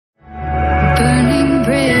burning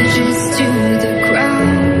bridges to the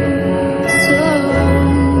ground. So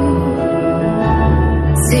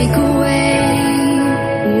take away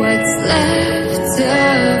what's left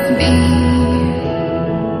of me.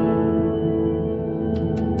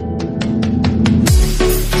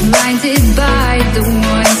 Blinded by the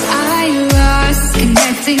ones I lost,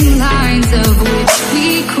 connecting lines of which we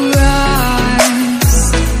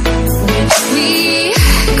crossed, which we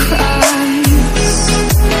crossed.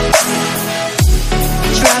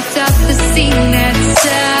 Dropped off the scene at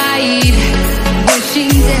sight,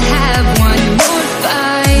 wishing to have one more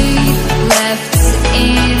fight left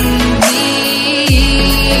in me.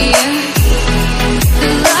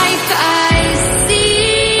 The life I see,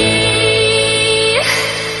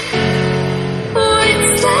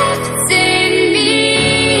 what's left in me.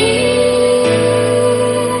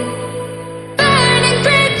 Burning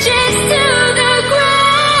bridges to the ground.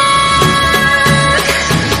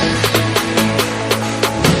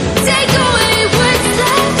 Take away what's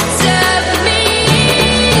left of me.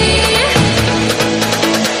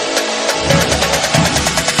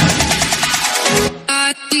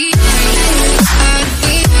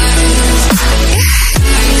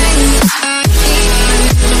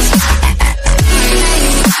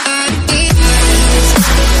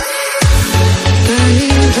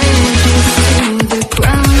 Burning bridges to the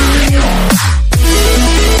ground.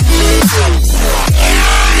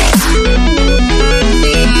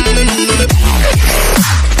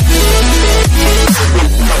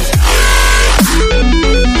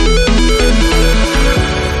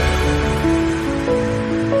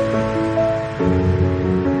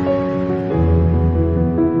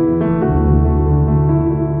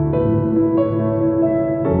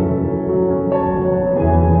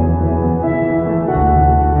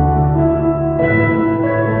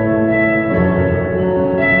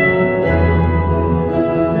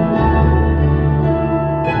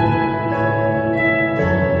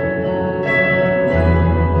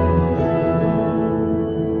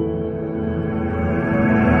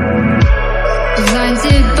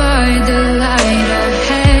 Blinded by the light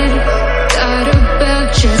ahead, thought about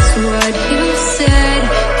just what you said.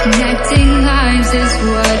 Connecting lives is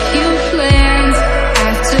what you planned.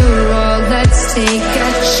 After all, let's take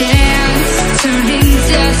a chance. Turning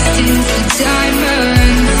dust into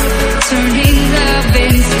diamonds, turning love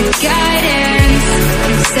into guidance.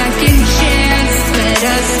 A second chance, let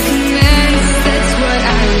us commence. That's what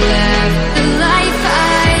I left. The life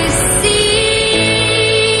I see,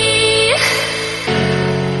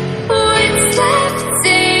 what's left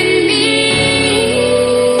in me.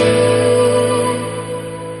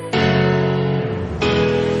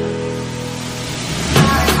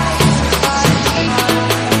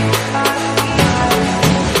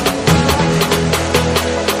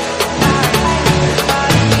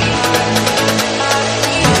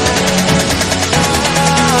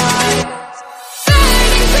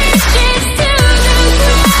 Burning bridges to the ground.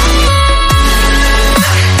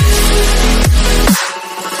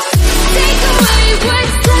 Take away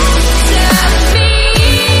what's left of me.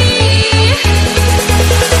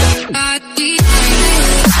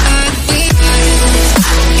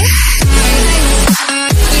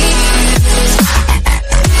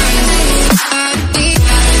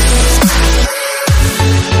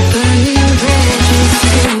 Burning bridges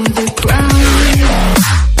to the ground.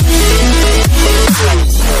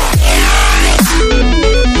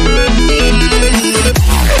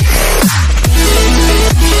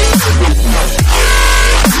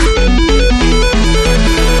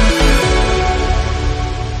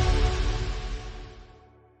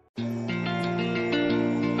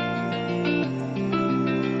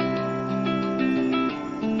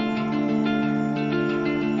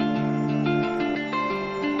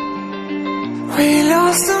 We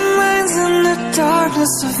lost our minds in the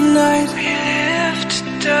darkness of night. We live to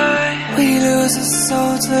die. We lose our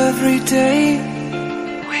souls every day.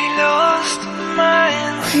 We lost our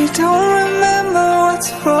minds. We don't remember what's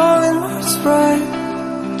wrong and what's right.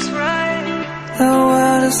 What's right. The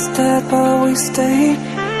world is dead but we stay.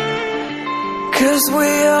 'Cause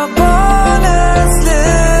we are born as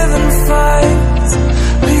live and fight.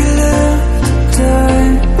 We live to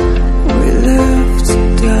die. We live to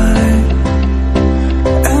die.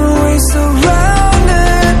 And we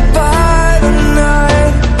surrounded by the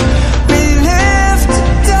night. We live to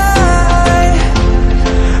die.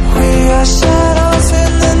 We are shadows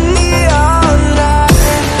in the neon light.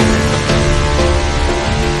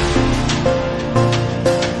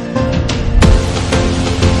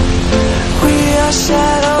 We are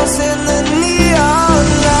shadows in the neon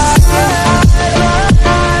light.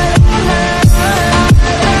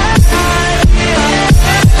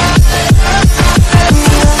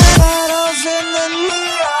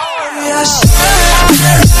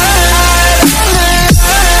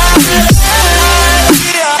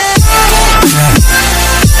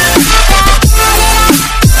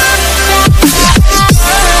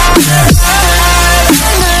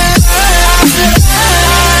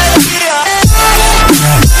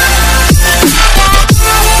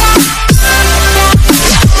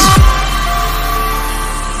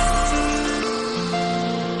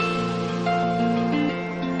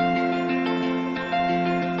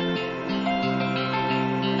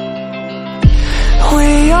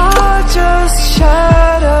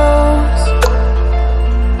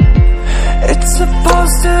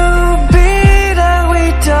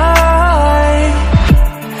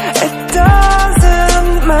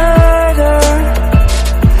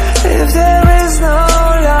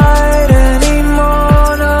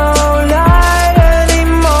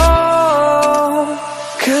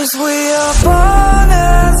 'Cause we are born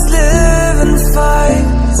as live and fight.